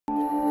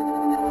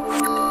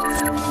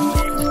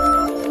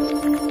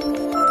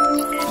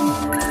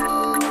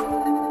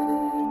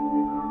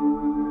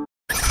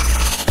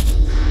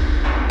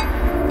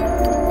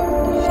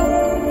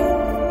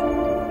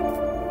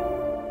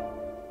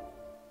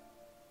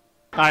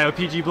Alright,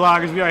 PG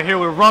Bloggers, we are here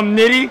with Rum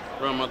Nitty.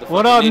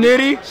 What up,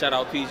 Nitty? Shout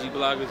out PG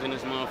Bloggers in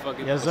this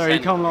motherfucker. Yes, sir. He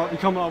coming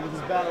off with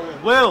this battle with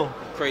Will.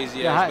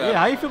 Crazy ass battle. Yeah,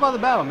 how you feel about the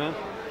battle, man?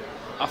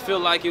 I feel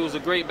like it was a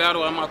great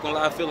battle. I'm not gonna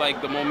lie. I feel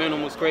like the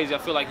momentum was crazy. I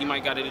feel like he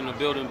might got it in the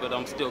building, but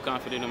I'm still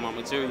confident in my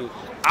material.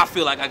 I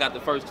feel like I got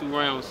the first 2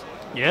 rounds.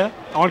 Yeah?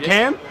 On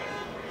cam?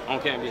 On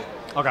cam, yeah.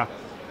 Okay.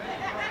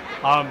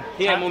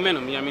 He had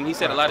momentum. I mean, he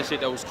said a lot of shit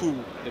that was cool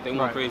that they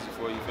went crazy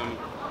for. You feel me?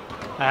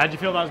 How'd you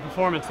feel about his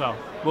performance, though?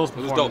 Will's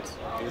performance. It was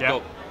dope. It was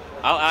dope.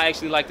 I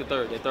actually liked the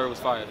third. That third was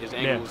fire. His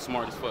angle was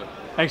smart as fuck.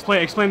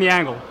 Explain the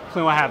angle.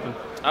 Explain what happened.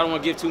 I don't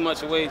want to give too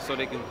much away so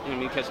they can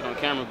catch it on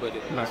camera, but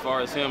as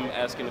far as him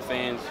asking the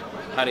fans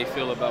how they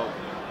feel about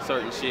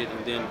certain shit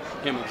and then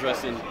him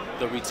addressing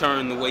the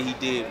return the way he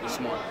did was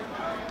smart.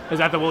 Is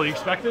that the Will you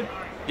expected?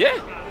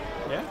 Yeah.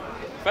 Yeah?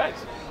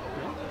 Facts.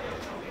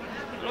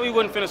 I know he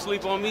wasn't finna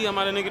sleep on me. I'm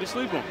not a nigga to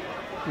sleep on.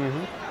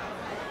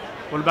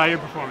 What about your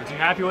performance? You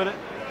happy with it?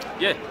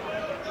 Yeah.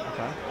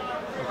 Okay.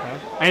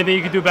 Anything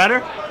you could do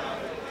better?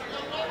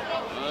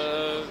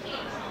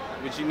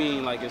 What you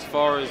mean, like as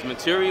far as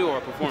material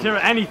or performance?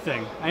 Material,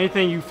 anything.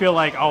 Anything you feel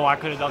like, oh, I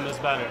could have done this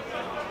better.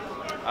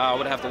 I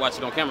would have to watch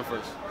it on camera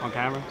first. On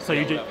camera? So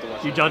you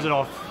judge it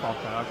off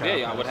that? Okay.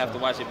 Yeah, I would have to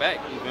watch it back.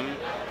 You feel me?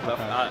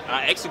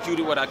 I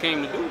executed what I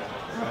came to do.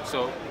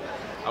 So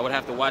I would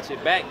have to watch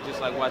it back, just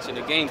like watching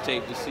the game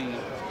tape to see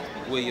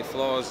where your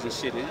flaws and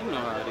shit is. You know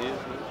how it is.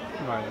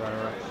 Right.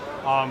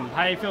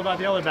 How do you feel about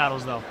the other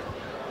battles, though?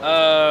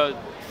 A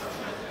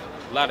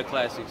lot of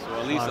classics, or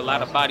at least a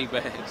lot of body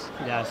bags.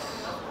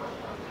 Yes.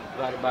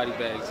 A lot of body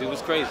bags. It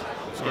was crazy.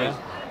 It was crazy.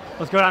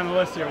 Let's go down the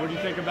list here. What do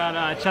you think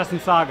about Chess and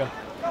Saga?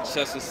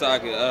 Chess and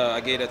Saga. I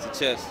gave that to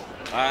Chess.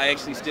 I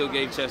actually still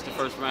gave Chess the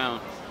first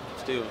round.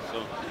 Still,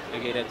 so I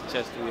gave that to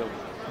Chess 3-0.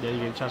 Yeah, you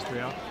gave Chess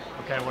 3-0.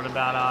 Okay, what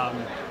about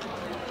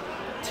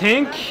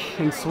Tink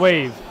and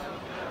Swave?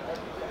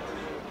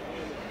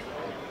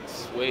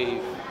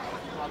 Swave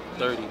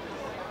 30.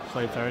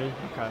 Swave 30.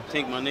 Okay.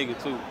 Tink my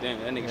nigga too. Damn,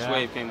 that nigga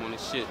Swave came on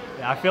his shit.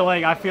 Yeah, I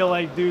feel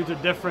like dudes are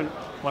different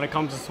when it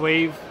comes to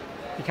Swave.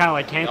 He kind of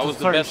like cancels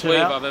certain shit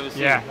out. That was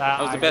the best Swave I've ever seen. Yeah,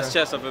 that was the best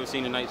chess I've ever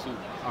seen tonight too.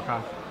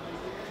 Okay.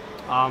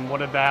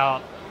 What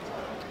about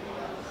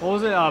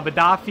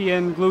Gaddafi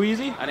and Glue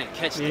Easy? I didn't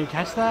catch that. You didn't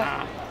catch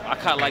that? Nah. I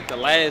caught like the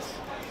last.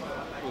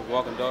 I was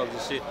walking dogs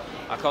and shit.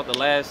 I caught the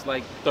last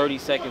like 30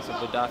 seconds of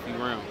Gaddafi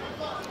round.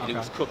 And it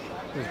was cooking.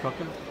 It was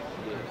cooking?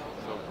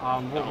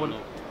 Yeah.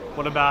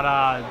 What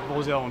about what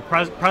was the other one?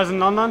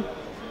 President Unknown?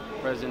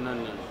 President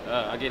Unknown.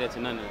 I gave that to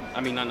None.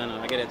 I mean,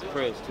 no. I gave that to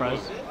Prez.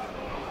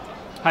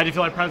 How do you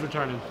feel like Prez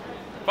returning?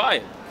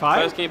 Fire.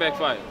 Prez came back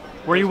fire.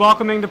 Were you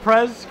welcoming the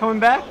Prez coming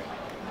back?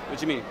 What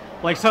you mean?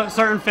 Like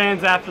certain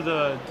fans after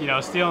the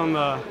stealing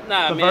the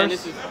man, verse?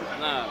 This is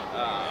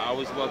I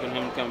was welcoming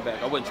him coming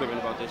back. I wasn't tripping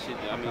about that shit.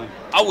 I mean,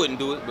 I wouldn't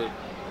do it, but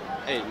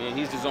hey, man,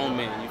 he's his own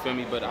man. You feel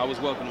me? But I was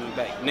welcoming him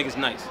back. Nigga's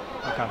nice.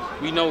 Okay.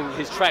 We know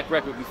his track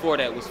record before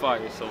that was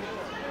fire, so